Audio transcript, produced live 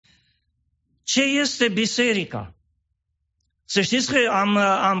Ce este biserica? Să știți că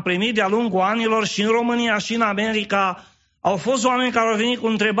am primit de-a lungul anilor și în România și în America, au fost oameni care au venit cu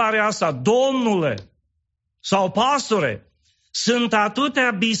întrebarea asta: domnule sau pastore, sunt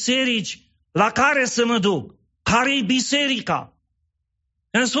atâtea biserici, la care să mă duc? Care-i biserica?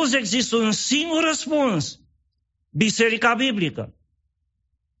 În sus există un singur răspuns: biserica biblică.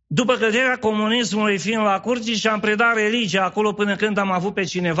 După căderea comunismului, fiind la curte, și am predat religia acolo până când am avut pe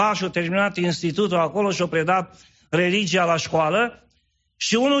cineva și-a terminat institutul acolo și-a predat religia la școală,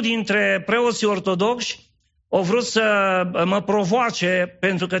 și unul dintre preoții ortodoxi a vrut să mă provoace,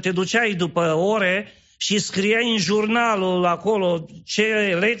 pentru că te duceai după ore și scriai în jurnalul acolo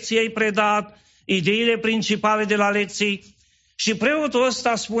ce lecții ai predat, ideile principale de la lecții. Și preotul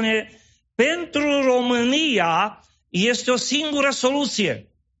ăsta spune: pentru România este o singură soluție,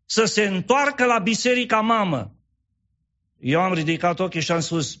 să se întoarcă la biserica mamă. Eu am ridicat ochii și am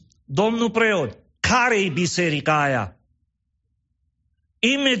spus: domnul preot, care-i biserica aia?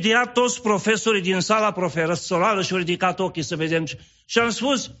 Imediat toți profesorii din sala profesorală și-au ridicat ochii să vedem. Și am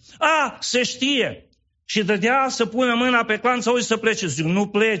spus: se știe. Și dădea să pună mâna pe clanță, uite să plece. Zic: nu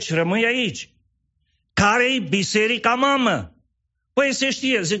pleci, rămâi aici. Care-i biserica mamă? Păi se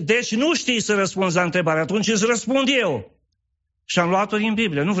știe. Zic: deci nu știi să răspunzi la întrebare, atunci îți răspund eu. Și am luat-o din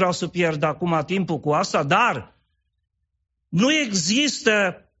Biblie. Nu vreau să pierd acum timpul cu asta, dar nu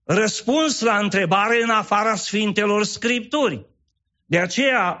există răspuns la întrebare în afara Sfintelor Scripturi. De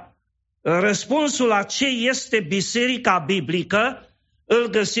aceea, răspunsul la ce este biserica biblică îl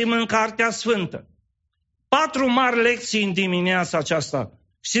găsim în Cartea Sfântă. 4 mari lecții în dimineața aceasta.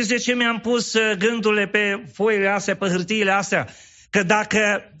 Știți de ce mi-am pus gândurile pe foile astea, pe hârtiile astea? Că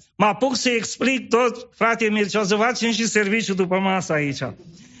dacă mă apuc să explic tot, frate Mircea, o să facem și serviciu după masă aici.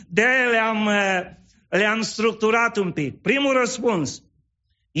 De-aia le-am structurat un pic. Primul răspuns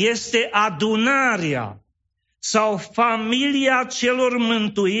este adunarea sau familia celor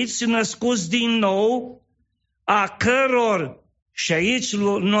mântuiți, născuți din nou, a căror, și aici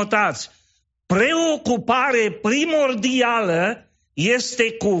notați, preocupare primordială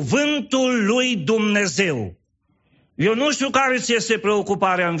este cuvântul lui Dumnezeu. Eu nu știu care ți este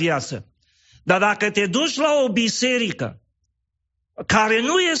preocuparea în viață, dar dacă te duci la o biserică care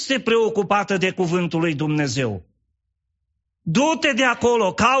nu este preocupată de cuvântul lui Dumnezeu, du-te de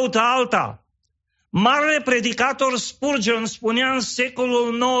acolo, caută alta. Marele predicator Spurgeon spunea în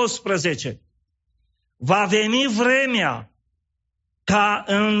secolul XIX: va veni vremea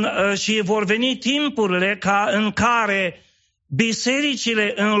și vor veni timpurile în care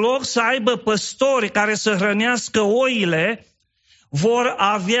bisericile, în loc să aibă păstori care să hrănească oile, vor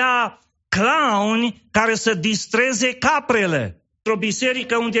avea clowni care să distreze caprele. O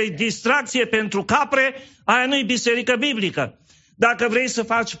biserică unde e distracție pentru capre, aia nu e biserică biblică. Dacă vrei să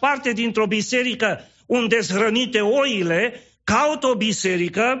faci parte dintr-o biserică unde sunt hrănite oile, caută o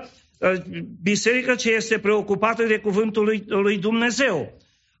biserică ce este preocupată de cuvântul lui Dumnezeu.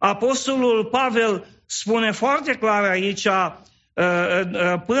 Apostolul Pavel spune foarte clar aici: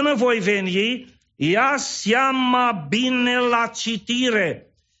 până voi veni, ia seama bine la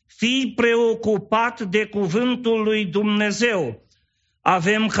citire, fii preocupat de cuvântul lui Dumnezeu.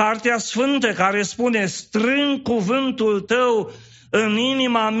 Avem Cartea Sfântă care spune: strâng cuvântul tău în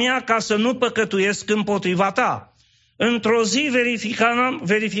inima mea ca să nu păcătuiesc împotriva ta. Într-o zi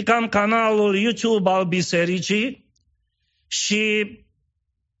verificam canalul YouTube al bisericii și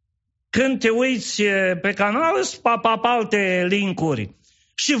când te uiți pe canal îți pap alte linkuri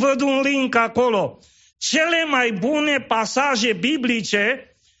și văd un link acolo: cele mai bune pasaje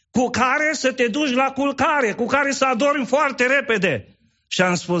biblice cu care să te duci la culcare, cu care să adormi foarte repede. Și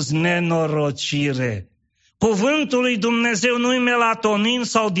am spus: nenorocire! Cuvântul lui Dumnezeu nu-i melatonin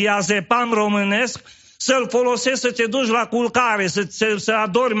sau diazepam românesc să-l folosești să te duci la culcare, să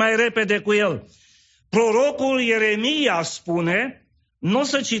adormi mai repede cu el. Prorocul Ieremia spune, nu o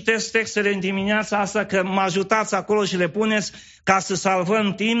să citesc textele în dimineața asta, că mă ajutați acolo și le puneți ca să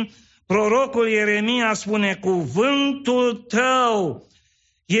salvăm timp. Prorocul Ieremia spune: cuvântul tău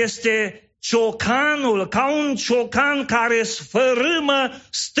este ciocanul, ca un ciocan care sfărâmă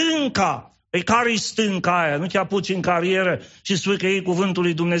stânca. Păi care-i stânca aia? Nu te apuci în carieră și spui că e cuvântul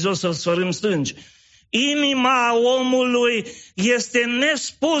lui Dumnezeu să sfărâm stânci. Inima omului este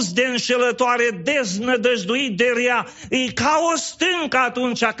nespus de înșelătoare, deznădăjduit de rea. E ca o stâncă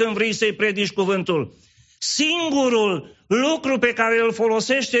atunci când vrei să-i predici cuvântul. Singurul lucru pe care îl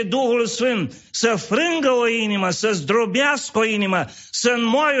folosește Duhul Sfânt să frângă o inimă, să zdrobească o inimă, să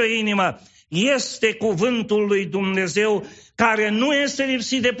înmoaie o inimă, este cuvântul lui Dumnezeu, care nu este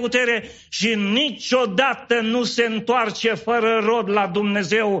lipsit de putere și niciodată nu se întoarce fără rod la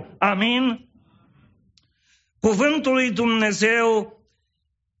Dumnezeu. Amin? Cuvântul lui Dumnezeu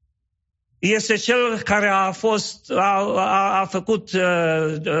este cel care a făcut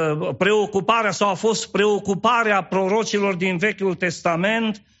preocuparea sau a fost preocuparea prorocilor din Vechiul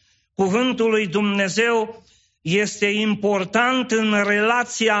Testament. Cuvântul lui Dumnezeu este important în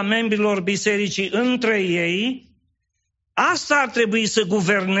relația membrilor bisericii între ei. Asta ar trebui să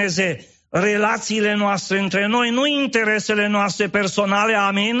guverneze relațiile noastre între noi, nu interesele noastre personale,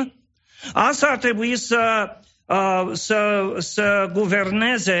 amin? Asta ar trebui să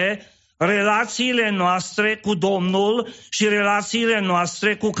guverneze relațiile noastre cu Domnul și relațiile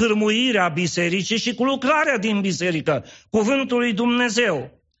noastre cu cârmuirea bisericii și cu lucrarea din biserică, cuvântul lui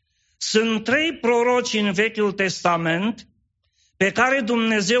Dumnezeu. Sunt 3 proroci în Vechiul Testament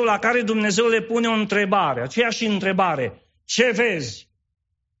la care Dumnezeu le pune o întrebare, aceeași întrebare: ce vezi?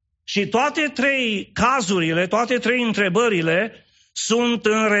 Și toate 3 cazurile, toate 3 întrebările sunt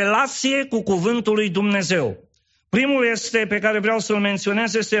în relație cu cuvântul lui Dumnezeu. Primul pe care vreau să-l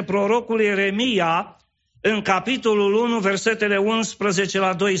menționez este prorocul Ieremia în capitolul 1, versetele 11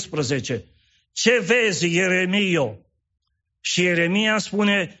 la 12. Ce vezi, Ieremio? Și Ieremia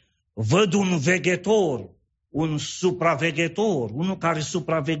spune: văd un veghetor, un supraveghetor, unul care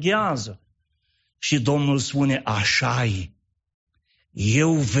supraveghează. Și Domnul spune: așa-i,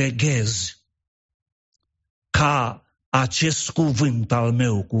 eu veghez ca acest cuvânt al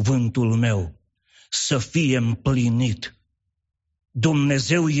meu, cuvântul meu, să fie împlinit.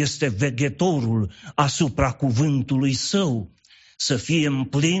 Dumnezeu este veghetorul asupra cuvântului său, să fie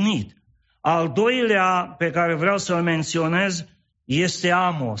împlinit. Al doilea pe care vreau să-l menționez este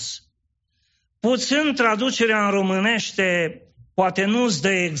Amos. Puțin traducerea în românește poate nu-ți dă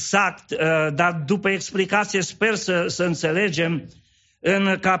exact, dar după explicație sper să înțelegem.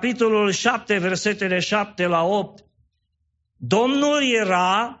 În capitolul 7, versetele 7 la 8, Domnul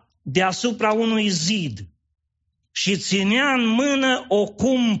era deasupra unui zid și ținea în mână o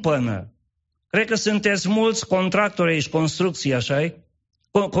cumpănă. Cred că sunteți mulți contractori aici, construcții, așa-i?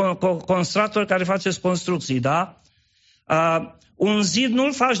 Constructori care faceți construcții, da? Un zid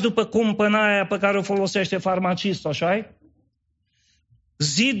nu-l faci după cumpăna aia pe care o folosește farmacistul, așa-i?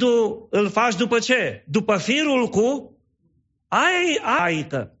 Zidul îl faci după ce? După firul cu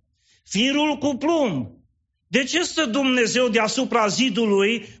aică. Firul cu plumb. De ce stă Dumnezeu deasupra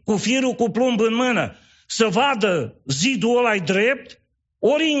zidului cu firul cu plumb în mână? Să vadă zidul ăla-i drept,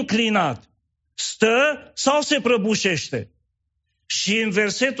 ori inclinat. Stă sau se prăbușește? Și în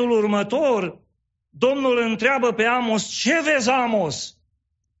versetul următor, Domnul întreabă pe Amos: ce vezi, Amos?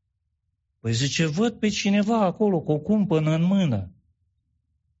 Păi zice: văd pe cineva acolo cu o cumpănă în mână.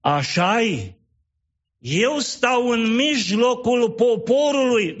 Așa-i? Eu stau în mijlocul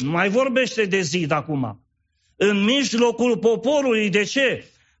poporului. Nu mai vorbește de zid acum. În mijlocul poporului. De ce?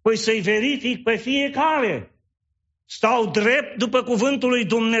 Păi să-i verific pe fiecare. Stau drept după cuvântul lui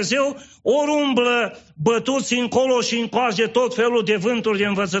Dumnezeu, ori umblă bătuți încolo și încoace tot felul de vânturi de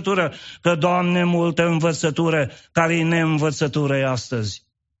învățătură. Că, Doamne, multă învățătură care-i neînvățătură astăzi.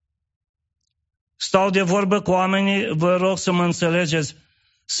 Stau de vorbă cu oamenii, vă rog să mă înțelegeți,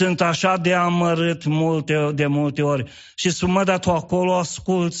 sunt așa de amărât de multe ori. Și spun: mă, dar tu acolo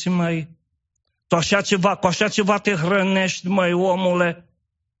asculți, măi. Tu cu așa ceva te hrănești, măi, omule.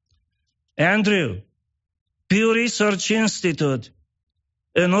 Andrew, Pew Research Institute,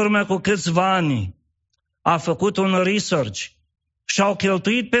 în urmă cu câțiva ani, a făcut un research și au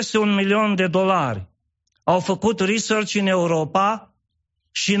cheltuit peste $1.000.000. Au făcut research în Europa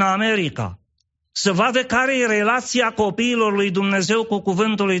și în America. Să vadă care e relația copiilor lui Dumnezeu cu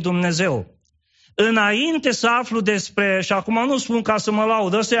cuvântul lui Dumnezeu. Înainte să aflu despre, și acum nu spun ca să mă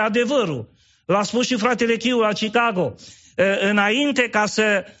laud, ăsta e adevărul, l-a spus și fratele Chiu la Chicago, înainte ca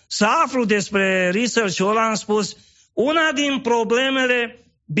să aflu despre research-ul ăla, am spus: una din problemele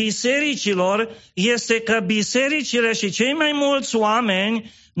bisericilor este că bisericile și cei mai mulți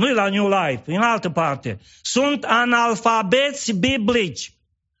oameni, nu-i la New Life, în altă parte, sunt analfabeți biblici.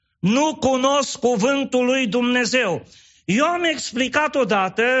 Nu cunosc cuvântul lui Dumnezeu. Eu am explicat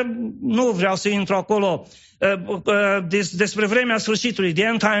odată, nu vreau să intru acolo, despre vremea sfârșitului, de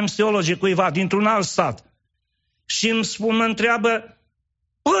End Times Theology, cuiva dintr-un alt stat. Și mă întreabă: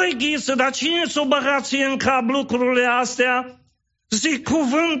 păi, Ghiță, dar cine s-o băgați în cap lucrurile astea? Zic: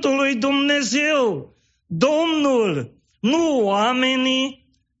 cuvântul lui Dumnezeu, Domnul, nu oamenii.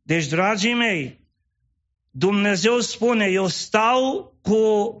 Deci, dragii mei, Dumnezeu spune: eu stau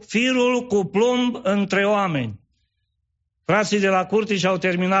cu firul cu plumb între oameni. Frații de la Curti au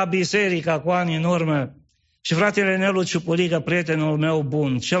terminat biserica cu ani în urmă și fratele Nelu Ciupulică, prietenul meu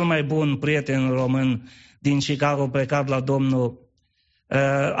bun, cel mai bun prieten român din Chicago, plecat la Domnul,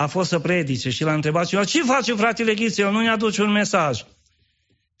 a fost să predice și l-a întrebat cineva: ce face fratele Ghiță, el nu ne aduce un mesaj?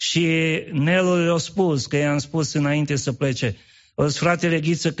 Și Nelul i-a spus, că i-am spus înainte să plece: fratele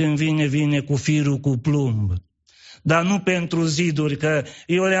Ghiță când vine cu firul cu plumb, dar nu pentru ziduri, că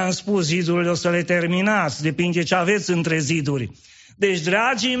eu le-am spus, zidurile o să le terminați, depinde ce aveți între ziduri. Deci,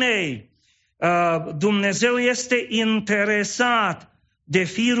 dragii mei, Dumnezeu este interesat de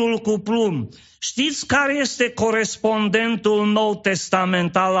firul cu plumb. Știți care este corespondentul nou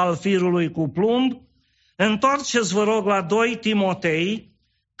testamental al firului cu plumb? Întoarceți, vă rog, la 2 Timotei,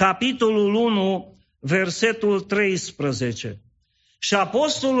 capitolul 1, versetul 13. Și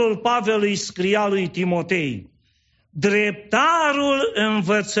apostolul Pavel îi scria lui Timotei: dreptarul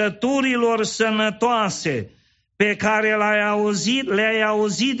învățăturilor sănătoase pe care le-ai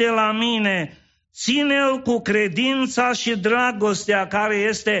auzit de la mine, ține-l cu credința și dragostea care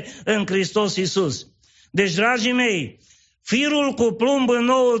este în Hristos Iisus. Deci, dragii mei, firul cu plumb în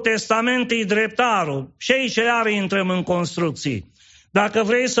Noul Testament e dreptarul. Și aici iară intrăm în construcții. Dacă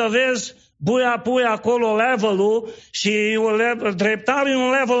vrei să vezi, pui acolo levelul și dreptarul e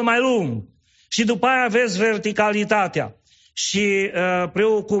un level mai lung. Și după aia vezi verticalitatea. Și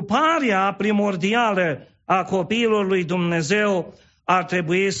preocuparea primordială a copiilor lui Dumnezeu ar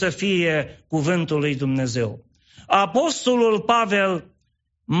trebui să fie cuvântul lui Dumnezeu. Apostolul Pavel,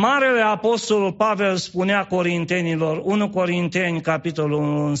 marele apostolul Pavel spunea Corintenilor, 1 Corinteni, capitolul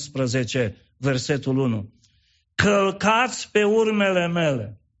 11, versetul 1: călcați pe urmele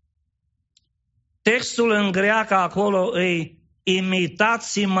mele. Textul în greacă acolo îi: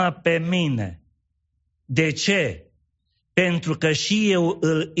 imitați-mă pe mine. De ce? Pentru că și eu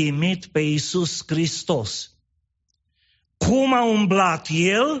îl imit pe Iisus Hristos. Cum a umblat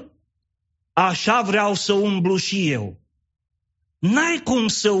El, așa vreau să umblu și eu. N-ai cum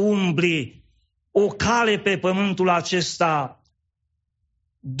să umbli o cale pe pământul acesta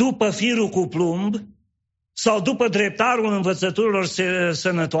după firul cu plumb sau după dreptarul învățăturilor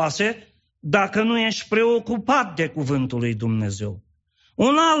sănătoase dacă nu ești preocupat de cuvântul lui Dumnezeu.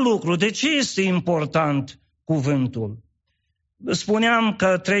 Un alt lucru, de ce este important cuvântul? Spuneam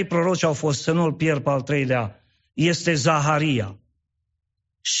că 3 proroci au fost, să nu-l pierd pe al 3-lea, este Zaharia.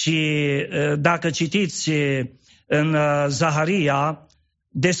 Și dacă citiți în Zaharia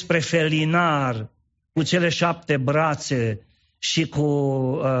despre felinar cu cele 7 brațe și cu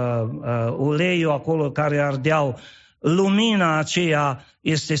uleiul acolo care ardeau, lumina aceea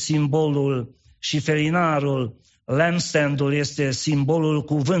este simbolul și felinarul, lampstandul este simbolul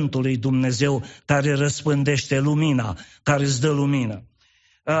cuvântului Dumnezeu care răspândește lumina, care îți dă lumină.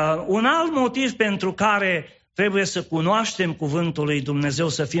 Un alt motiv pentru care trebuie să cunoaștem cuvântul lui Dumnezeu,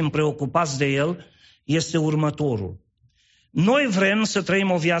 să fim preocupați de el, este următorul. Noi vrem să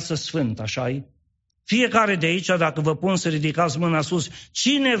trăim o viață sfântă, așa-i? Fiecare de aici, dacă vă pun să ridicați mâna sus,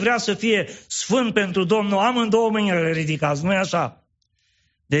 cine vrea să fie sfânt pentru Domnul, amândouă mâinile ridicați, nu-i așa?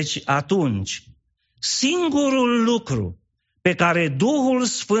 Deci atunci, singurul lucru pe care Duhul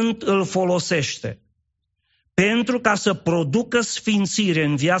Sfânt îl folosește pentru ca să producă sfințire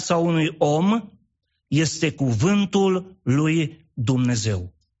în viața unui om este cuvântul lui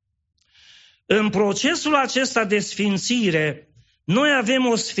Dumnezeu. În procesul acesta de sfințire, noi avem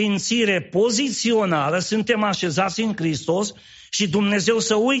o sfințire pozițională, suntem așezați în Hristos și Dumnezeu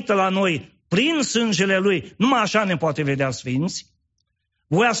se uită la noi prin sângele Lui, numai așa ne poate vedea sfinți.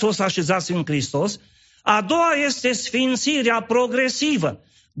 Voi ați fost așezați în Hristos. A doua este sfințirea progresivă.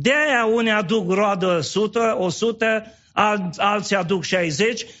 De-aia unii aduc roadă 100, alții aduc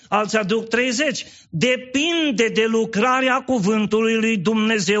 60, alții aduc 30. Depinde de lucrarea cuvântului lui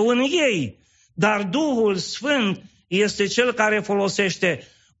Dumnezeu în ei. Dar Duhul Sfânt este Cel care folosește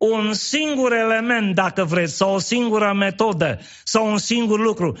un singur element, dacă vreți, sau o singură metodă, sau un singur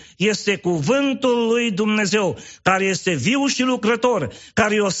lucru. Este cuvântul lui Dumnezeu, care este viu și lucrător,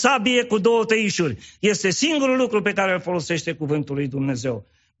 care e o sabie cu 2 tăișuri. Este singurul lucru pe care îl folosește cuvântul lui Dumnezeu.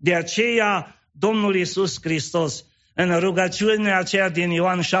 De aceea, Domnul Iisus Hristos, în rugăciunea aceea din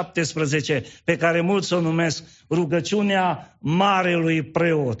Ioan 17, pe care mulți o numesc rugăciunea Marelui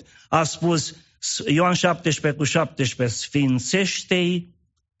Preot, a spus, Ioan 17:17, sfințește-i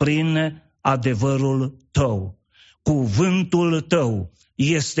prin adevărul tău. Cuvântul tău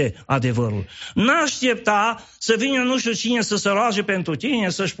este adevărul. N-aștepta să vină nu știu cine să se roage pentru tine,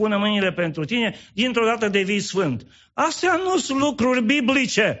 să-și pună mâinile pentru tine, dintr-o dată devii sfânt. Astea nu sunt lucruri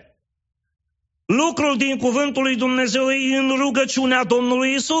biblice. Lucrul din cuvântul lui Dumnezeu e în rugăciunea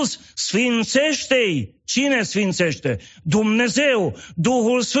Domnului Iisus. Sfințește-i. Cine sfințește? Dumnezeu,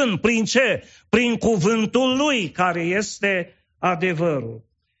 Duhul Sfânt. Prin ce? Prin cuvântul Lui, care este adevărul.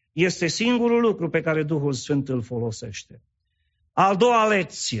 Este singurul lucru pe care Duhul Sfânt îl folosește. A doua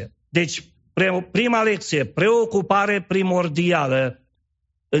lecție. Deci, prima lecție, preocupare primordială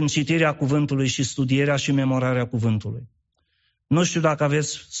în citirea cuvântului și studierea și memorarea cuvântului. Nu știu dacă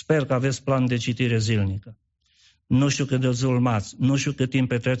aveți, sper că aveți plan de citire zilnică. Nu știu cât de urmați, nu știu cât timp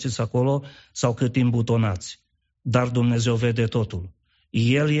petreceți acolo sau cât timp butonați. Dar Dumnezeu vede totul.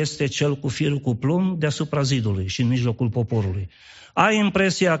 El este cel cu firul cu plumb deasupra zidului și în mijlocul poporului. Ai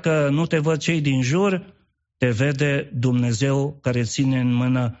impresia că nu te văd cei din jur, te vede Dumnezeu care ține în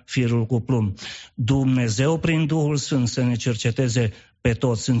mână firul cu plumb. Dumnezeu prin Duhul Sfânt să ne cerceteze pe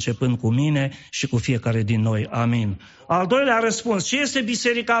toți, începând cu mine și cu fiecare din noi. Amin. Al doilea răspuns. Ce este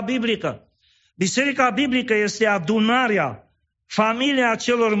Biserica Biblică? Biserica Biblică este adunarea, familia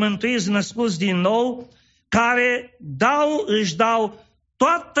celor mântuiți născuți din nou, care își dau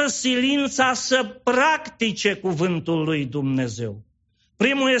toată silința să practice cuvântul lui Dumnezeu.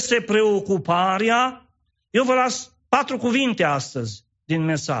 Primul este preocuparea. Eu vă las 4 cuvinte astăzi din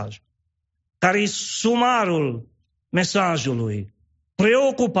mesaj, care e sumarul mesajului.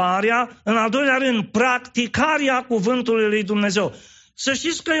 Preocuparea, în al doilea rând, practicarea cuvântului lui Dumnezeu. Să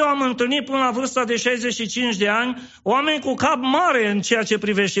știți că eu am întâlnit până la vârsta de 65 de ani oameni cu cap mare în ceea ce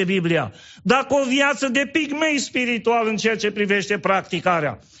privește Biblia, dar cu o viață de pigmei spiritual în ceea ce privește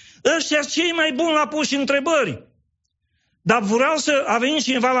practicarea. Ăștia cei mai buni la puși întrebări. Dar vreau să a venit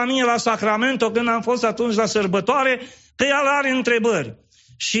cineva la mine la Sacramento când am fost atunci la sărbătoare, că el are întrebări.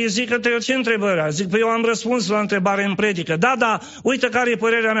 Și zic că ce întrebări? Zic, eu am răspuns la întrebare în predică. Da, uite care e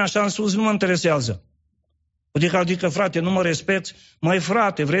părerea mea. Și am spus, nu mă interesează. Adică, frate, nu mă respecti? Măi,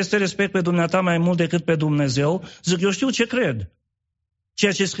 frate, vrei să te respect pe dumneata mai mult decât pe Dumnezeu? Zic, eu știu ce cred.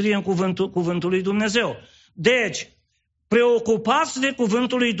 Ceea ce scrie în cuvântul lui Dumnezeu. Deci, preocupați de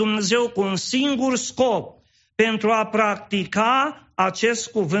cuvântul lui Dumnezeu cu un singur scop, pentru a practica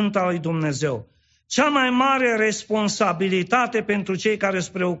acest cuvânt al lui Dumnezeu. Cea mai mare responsabilitate pentru cei care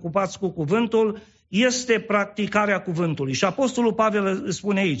sunt preocupați cu cuvântul este practicarea cuvântului. Și Apostolul Pavel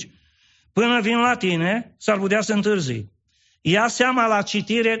spune aici, până vin la tine, s-ar putea să întârzii. Ia seama la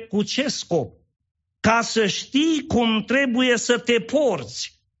citire cu ce scop? Ca să știi cum trebuie să te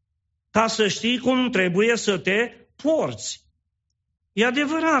porți. Ca să știi cum trebuie să te porți. E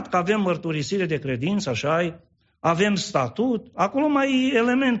adevărat că avem mărturisire de credință, așa avem statut, acolo mai e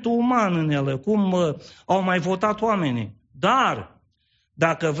elementul uman în ele, cum au mai votat oamenii. Dar,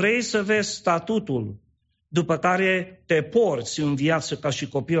 dacă vrei să vezi statutul după care te porți în viață ca și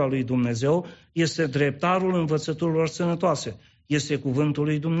copil al lui Dumnezeu, este dreptarul învățăturilor sănătoase, este cuvântul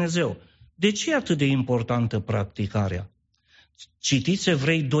lui Dumnezeu. De ce e atât de importantă practicarea? Citiți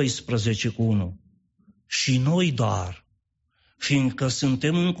Evrei 12:1. Și noi, dar, fiindcă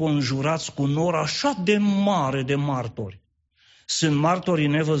suntem înconjurați cu nor așa de mare de martori. Sunt martorii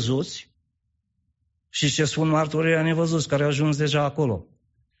nevăzuți și ce spun martorii nevăzuți care au ajuns deja acolo.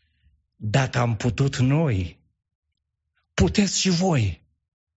 Dacă am putut noi, puteți și voi.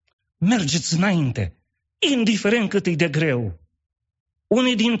 Mergeți înainte, indiferent cât e de greu.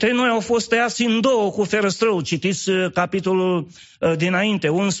 Unii dintre noi au fost tăiați în două cu ferăstrău, citiți capitolul dinainte,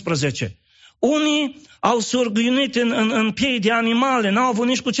 11. Unii au surghinit în piei de animale, n-au avut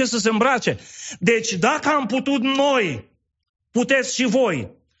nici cu ce să se îmbrace. Deci dacă am putut noi, puteți și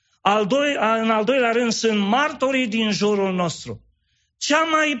voi. În al doilea rând sunt martorii din jurul nostru. Cea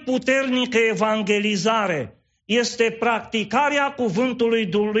mai puternică evangelizare este practicarea cuvântului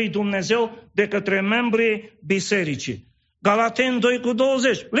lui Dumnezeu de către membrii bisericii. Galateni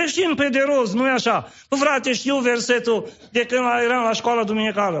 2:20. Le știm pe de rost, nu-i așa? Frate, știu versetul de când eram la școala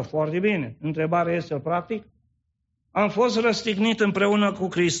duminicală. Foarte bine. Întrebarea este practic. Am fost răstignit împreună cu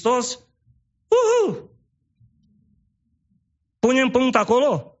Hristos. Punem punct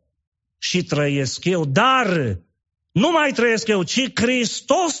acolo. Și trăiesc eu, dar nu mai trăiesc eu, ci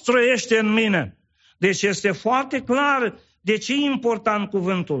Hristos trăiește în mine. Deci este foarte clar de ce e important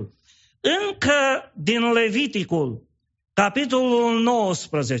cuvântul. Încă din Leviticul, capitolul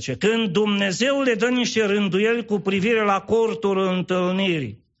 19, când Dumnezeu le dă niște rânduieli cu privire la cortul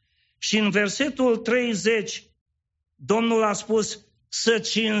întâlnirii. Și în versetul 30, Domnul a spus, să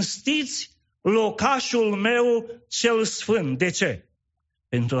cinstiți locașul meu cel sfânt. De ce?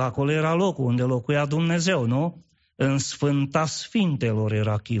 Pentru că acolo era locul unde locuia Dumnezeu, nu? În Sfânta Sfintelor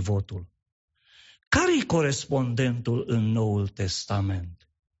era chivotul. Care-i corespondentul în Noul Testament?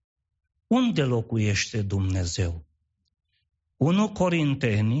 Unde locuiește Dumnezeu? 1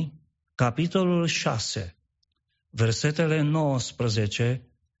 Corinteni, capitolul 6, versetele 19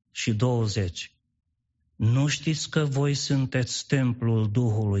 și 20. Nu știți că voi sunteți templul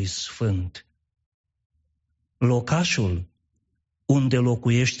Duhului Sfânt? Locașul unde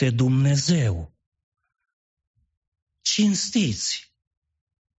locuiește Dumnezeu. cinstiți,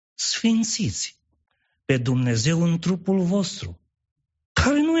 sfințiți pe Dumnezeu în trupul vostru,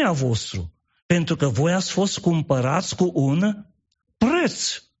 care nu e a vostru, pentru că voi ați fost cumpărați cu un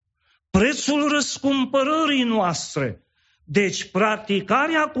preț. Prețul răscumpărării noastre. Deci,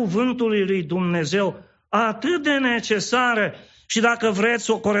 practicarea cuvântului lui Dumnezeu atât de necesară, și dacă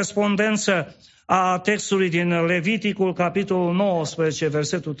vreți o corespondență a textului din Leviticul, capitolul 19,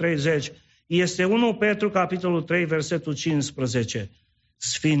 versetul 30, este 1 Petru, capitolul 3, versetul 15.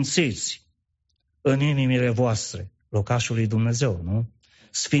 Sfințiți în inimile voastre, locașul lui Dumnezeu, nu?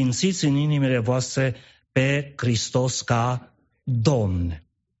 Sfințiți în inimile voastre pe Hristos ca Domn.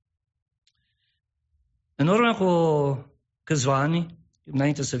 În urmă cu câțiva ani,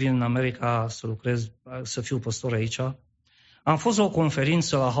 înainte să vin în America să lucrez, să fiu păstor aici, am fost la o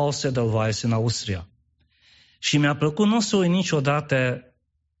conferință la Haus Edelweiss în Austria. Și mi-a plăcut, nu o să uit niciodată,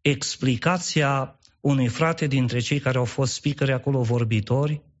 explicația unui frate dintre cei care au fost speakeri acolo,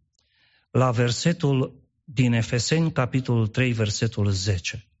 vorbitori, la versetul din Efeseni, capitolul 3, versetul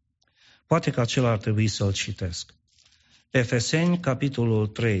 10. Poate că acela ar trebui să-l citesc. Efeseni, capitolul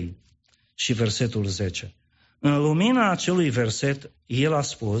 3 și versetul 10. În lumina acelui verset, el a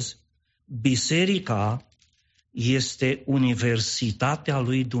spus, Biserica este universitatea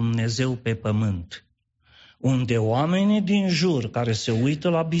lui Dumnezeu pe pământ, unde oamenii din jur care se uită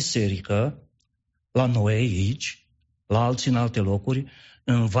la biserică, la noi aici, la alții în alte locuri,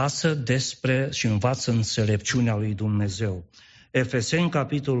 învață despre și învață înțelepciunea lui Dumnezeu. Efeseni,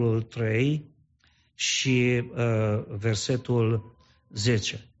 capitolul 3 și versetul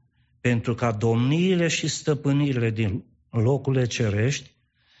 10. Pentru ca domniile și stăpânirile din locurile cerești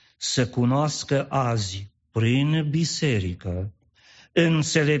să cunoască azi, prin biserică,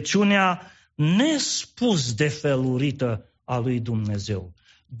 înțelepciunea nespus de felurită a lui Dumnezeu.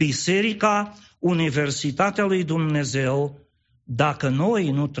 Biserica, universitatea lui Dumnezeu, dacă noi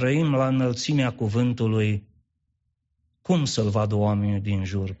nu trăim la înălțimea cuvântului, cum să-L vadă oamenii din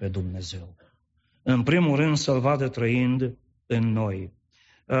jur pe Dumnezeu? În primul rând să-L vadă trăind în noi.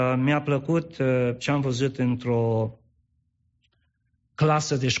 Mi-a plăcut ce am văzut într-o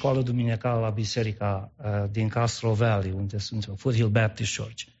clasă de școală duminicală la biserica din Castro Valley, unde sunt eu, Foothill Baptist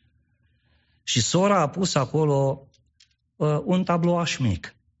Church. Și sora a pus acolo un tablouaș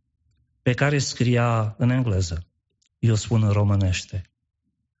mic pe care scria în engleză. Eu spun în românește.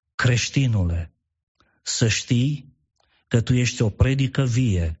 Creștinule, să știi că tu ești o predică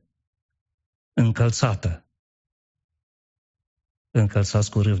vie, încălțată.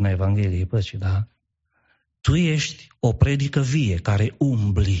 Încălțați cu râvna Evangheliei păcii, da? Tu ești o predică vie care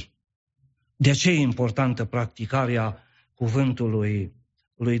umbli. De aceea e importantă practicarea cuvântului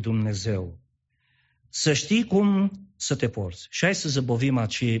lui Dumnezeu. Să știi cum să te porți. Și hai să zăbovim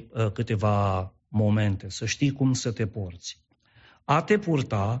aici câteva momente. Să știi cum să te porți. A te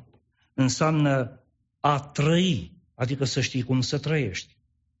purta înseamnă a trăi, adică să știi cum să trăiești.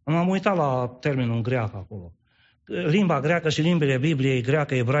 M-am uitat la termenul greac acolo. Limba greacă și limbile Bibliei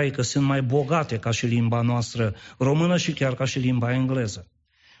greacă, ebraică sunt mai bogate ca și limba noastră română și chiar ca și limba engleză.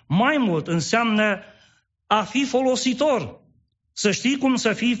 Mai mult înseamnă a fi folositor. Să știi cum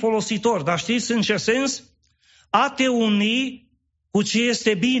să fii folositor. Dar știți în ce sens? A te uni cu ce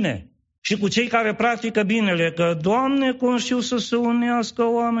este bine și cu cei care practică binele. Că, Doamne, cum știu să se unească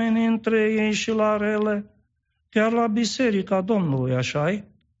oamenii între ei și la rele? Chiar la Biserica Domnului, așa-i?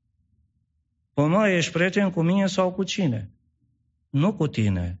 Păi mai ești prieten cu mine sau cu cine? Nu cu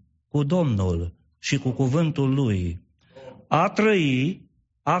tine, cu Domnul și cu cuvântul Lui. A trăi,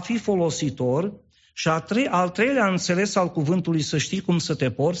 a fi folositor și al treilea înțeles al cuvântului să știi cum să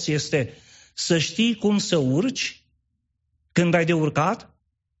te porți este să știi cum să urci când ai de urcat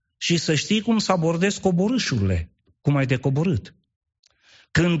și să știi cum să abordezi coborâșurile, cum ai de coborât.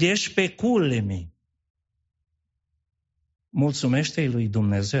 Când ești pe culmi, mulțumește-i lui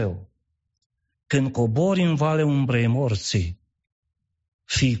Dumnezeu. Când cobori în vale umbrei morții,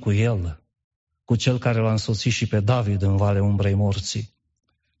 fii cu el, cu cel care l-a însoțit și pe David în vale umbrei morții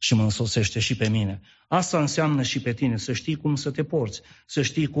și mă însoțește și pe mine. Asta înseamnă și pe tine, să știi cum să te porți, să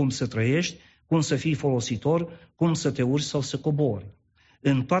știi cum să trăiești, cum să fii folositor, cum să te urci sau să cobori.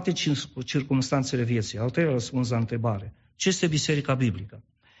 În toate circumstanțele vieții. Al treilea răspuns la întrebare. Ce este Biserica Biblică?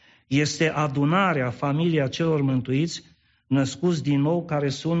 Este adunarea, familia celor mântuiți, născuți din nou, care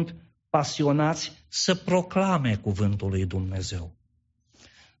sunt pasionați să proclame cuvântul lui Dumnezeu.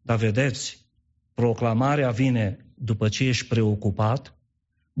 Dar vedeți, proclamarea vine după ce ești preocupat,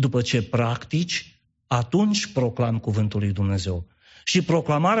 după ce practici, atunci proclam cuvântul lui Dumnezeu. Și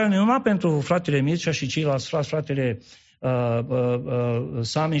proclamarea nu numai pentru fratele Mircea și ceilalți frați, fratele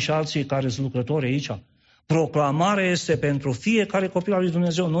Sami și alții care sunt lucrători aici. Proclamarea este pentru fiecare copil al lui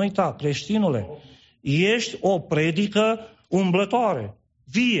Dumnezeu. Nu uita, creștinule, ești o predică umblătoare,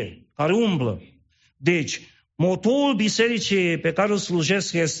 vie, care umblă. Deci, motoul bisericii pe care o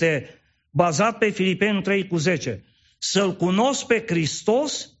slujesc este bazat pe Filipeni 3:10. Să-L cunosc pe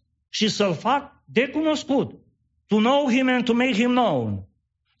Hristos și să-L fac de cunoscut. To know Him and to make Him known.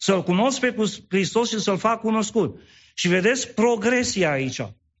 Să-L cunosc pe Hristos și să-L fac cunoscut. Și vedeți progresia aici.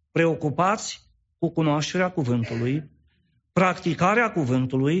 Preocupați cu cunoașterea cuvântului, practicarea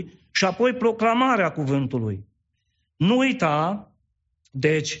cuvântului și apoi proclamarea cuvântului. Nu uita,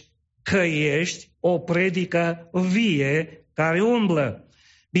 deci, că ești o predică vie care umblă.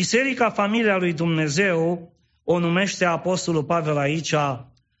 Biserica Familia lui Dumnezeu o numește Apostolul Pavel aici,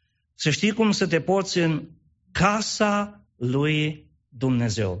 să știi cum să te porți în Casa lui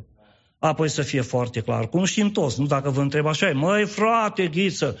Dumnezeu. Apoi să fie foarte clar, cum știm toți, nu dacă vă întreb așa, măi frate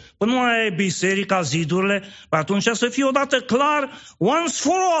Ghiță, până nu mai e biserica, zidurile, atunci să fie odată clar, once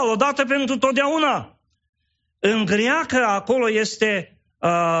for all, odată pentru totdeauna. În greacă acolo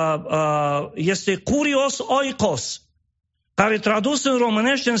este curios oikos, care tradus în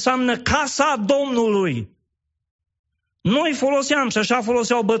românește înseamnă Casa Domnului. Noi foloseam și așa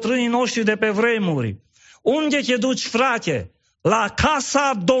foloseau bătrânii noștri de pe vremuri. Unde te duci, frate? La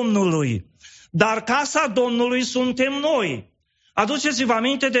Casa Domnului. Dar Casa Domnului suntem noi. Aduceți-vă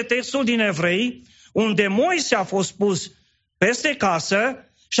aminte de textul din Evrei, unde Moise a fost pus peste casă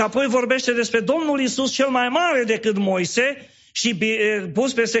și apoi vorbește despre Domnul Iisus cel mai mare decât Moise și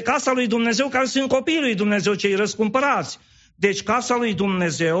pus peste casa lui Dumnezeu, care sunt copiii lui Dumnezeu, cei răscumpărați. Deci Casa lui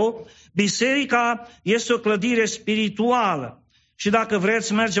Dumnezeu, biserica este o clădire spirituală. Și dacă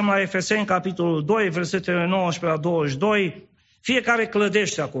vreți, mergem la Efeseni, capitolul 2, versetele 19 la 22, fiecare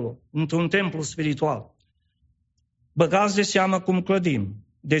clădește acolo, într-un templu spiritual. Băgați de seamă cum clădim.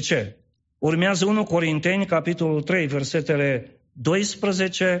 De ce? Urmează 1 Corinteni, capitolul 3, versetele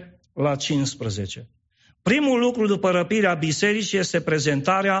 12 la 15. Primul lucru după răpirea bisericii este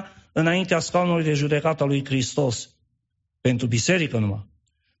prezentarea înaintea scaunului de judecată a lui Hristos. Pentru biserică numai.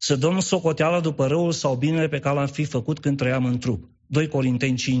 Să dăm socoteală după răul sau binele pe care l-am fi făcut când trăiam în trup. 2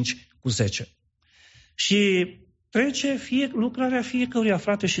 Corinteni 5:10. Și trece lucrarea fiecăruia,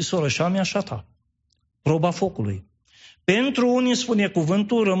 frate și soră, și a mea și a ta. Proba focului. Pentru unii, spune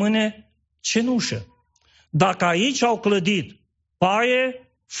cuvântul, rămâne cenușă. Dacă aici au clădit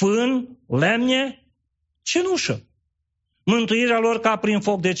paie, fân, lemne, cenușă. Mântuirea lor ca prin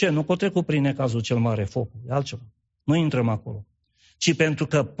foc. De ce? Nu că o trecut prin necazul cel mare, focul, e altceva. Nu intrăm acolo. Ci pentru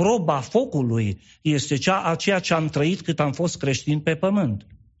că proba focului este aceea ce am trăit cât am fost creștini pe pământ.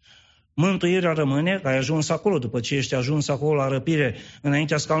 Mântuirea rămâne, că ai ajuns acolo, după ce ești ajuns acolo la răpire,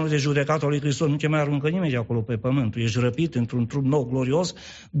 înaintea scaunului de judecată al lui Hristos, nu te mai aruncă nimeni de acolo pe pământ. Tu ești răpit într-un trup nou, glorios,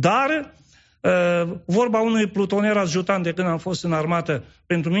 dar vorba unui plutonier ajutant de când am fost în armată,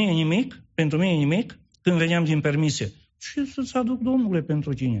 pentru mine nimic, când veneam din permisie. Ce să-ți aduc, Domnule,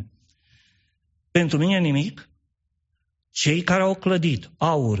 pentru tine? Pentru mine nimic. Cei care au clădit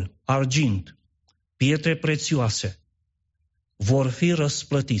aur, argint, pietre prețioase, vor fi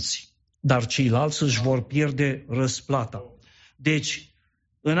răsplătiți, dar ceilalți își vor pierde răsplata. Deci,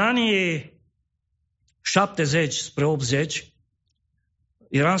 în anii 70 spre 80,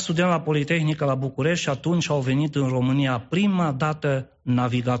 eram student la Politehnică la București și atunci au venit în România prima dată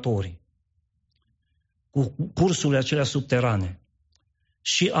navigatorii, cu cursurile acelea subterane.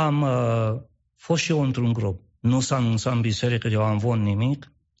 Și am fost și eu într-un grob. Nu s-a anunțat în biserică de amvon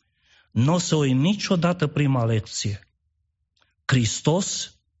nimic. Nu o să uit niciodată prima lecție.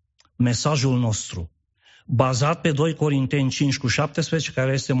 Hristos, mesajul nostru, bazat pe 2 Corinteni 5:17,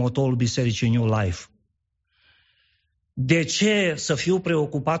 care este motorul bisericii New Life. De ce să fiu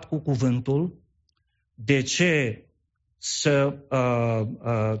preocupat cu cuvântul? De ce să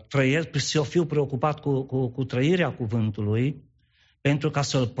fiu preocupat cu trăirea cuvântului? Pentru ca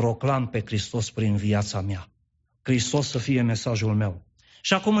să-L proclam pe Hristos prin viața mea. Hristos să fie mesajul meu.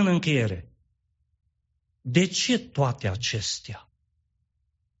 Și acum în încheiere. De ce toate acestea?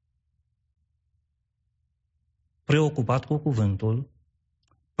 Preocupat cu cuvântul,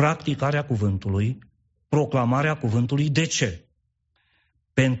 practicarea cuvântului, proclamarea cuvântului. De ce?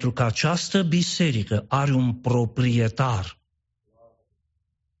 Pentru că această biserică are un proprietar.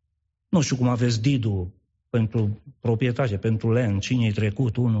 Nu știu cum aveți Didu pentru proprietate, pentru len, cine-i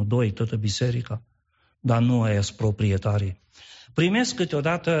trecut, 1, 2, toată biserica, dar nu aia sunt proprietarii. Primesc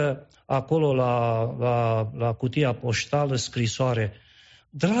câteodată acolo la cutia poștală scrisoare: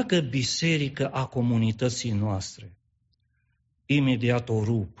 dragă biserică a comunității noastre. Imediat o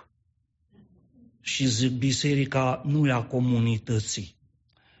rup și zic: biserica nu e a comunității,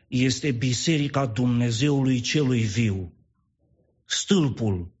 este Biserica Dumnezeului celui viu,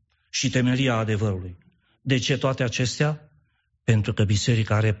 Stâlpul și Temelia adevărului. De ce toate acestea? Pentru că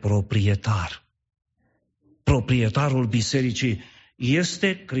biserica are proprietar. Proprietarul bisericii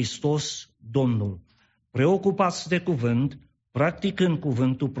este Hristos Domnul. Preocupați de cuvânt, practicând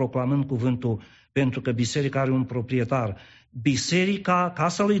cuvântul, proclamând cuvântul, pentru că biserica are un proprietar. Biserica,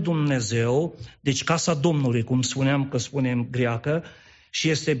 casa lui Dumnezeu, deci casa Domnului, cum spuneam că spune în greacă, și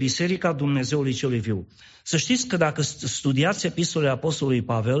este Biserica Dumnezeului celui viu. Să știți că dacă studiați epistolele Apostolului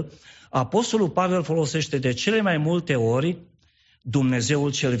Pavel, Apostolul Pavel folosește de cele mai multe ori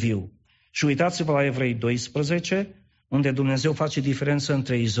Dumnezeul cel viu. Și uitați-vă la Evrei 12, unde Dumnezeu face diferență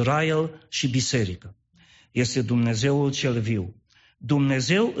între Israel și biserică. Este Dumnezeul cel viu.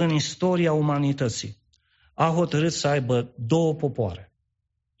 Dumnezeu în istoria umanității a hotărât să aibă două popoare.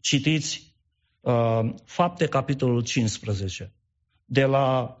 Citiți Fapte, capitolul 15, de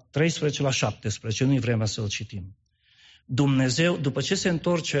la 13 la 17, nu-i vremea să-l citim. Dumnezeu, după ce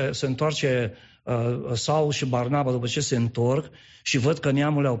se întoarce Saul și Barnaba, după ce se întorc și văd că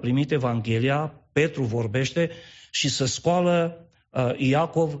neamurile au primit Evanghelia, Petru vorbește și să scoală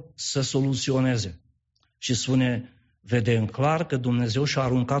Iacov să soluționeze. Și spune, vedem clar că Dumnezeu și-a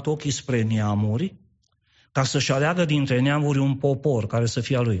aruncat ochii spre neamuri ca să-și aleagă dintre neamuri un popor care să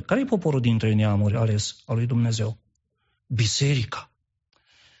fie a lui. Care e poporul dintre neamuri ales al lui Dumnezeu? Biserica.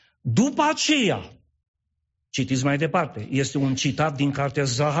 După aceea, citiți mai departe, este un citat din cartea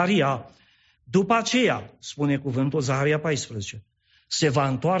Zaharia, după aceea, spune cuvântul Zaharia 14, se va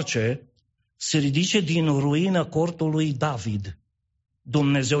întoarce, se ridice din ruină cortul lui David.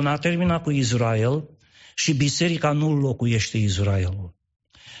 Dumnezeu n-a terminat cu Israel și biserica nu locuiește Israelul.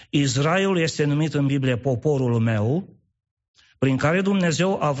 Israelul este numit în Biblie poporul meu, prin care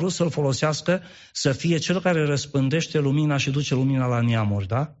Dumnezeu a vrut să-l folosească să fie cel care răspândește lumina și duce lumina la neamuri,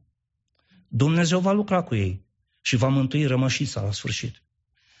 da? Dumnezeu va lucra cu ei și va mântui rămășița la sfârșit.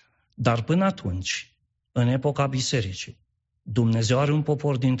 Dar până atunci, în epoca bisericii, Dumnezeu are un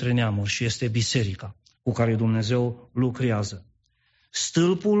popor dintre neamuri și este biserica cu care Dumnezeu lucrează.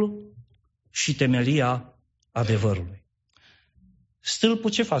 Stâlpul și temelia adevărului. Stâlpul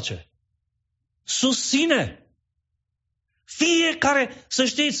ce face? Susține. Fiecare, să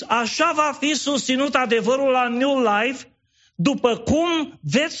știți, așa va fi susținut adevărul la New Life, după cum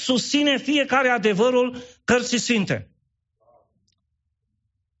veți susține fiecare adevărul cărții sfinte.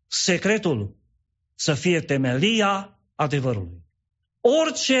 Secretul să fie temelia adevărului.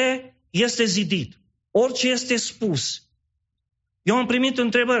 Orice este zidit, orice este spus. Eu am primit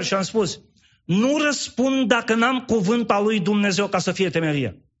întrebări și am spus, nu răspund dacă n-am cuvânt al lui Dumnezeu ca să fie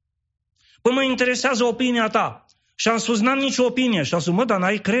temelie. Păi mă interesează opinia ta. Și am spus, n-am nicio opinie. Și am spus, dar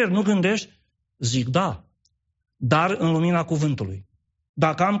n-ai creier, nu gândești? Zic, da, dar în lumina cuvântului.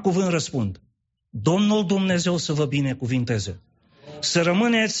 Dacă am cuvânt, răspund. Domnul Dumnezeu să vă binecuvinteze. Să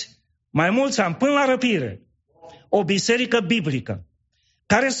rămâneți mai mulți ani, până la răpire, o biserică biblică,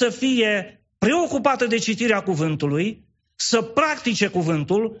 care să fie preocupată de citirea cuvântului, să practice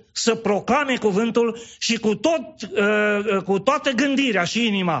cuvântul, să proclame cuvântul și cu toată gândirea și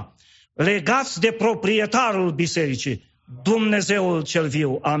inima, legați de proprietarul bisericii, Dumnezeul cel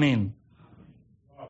viu. Amin.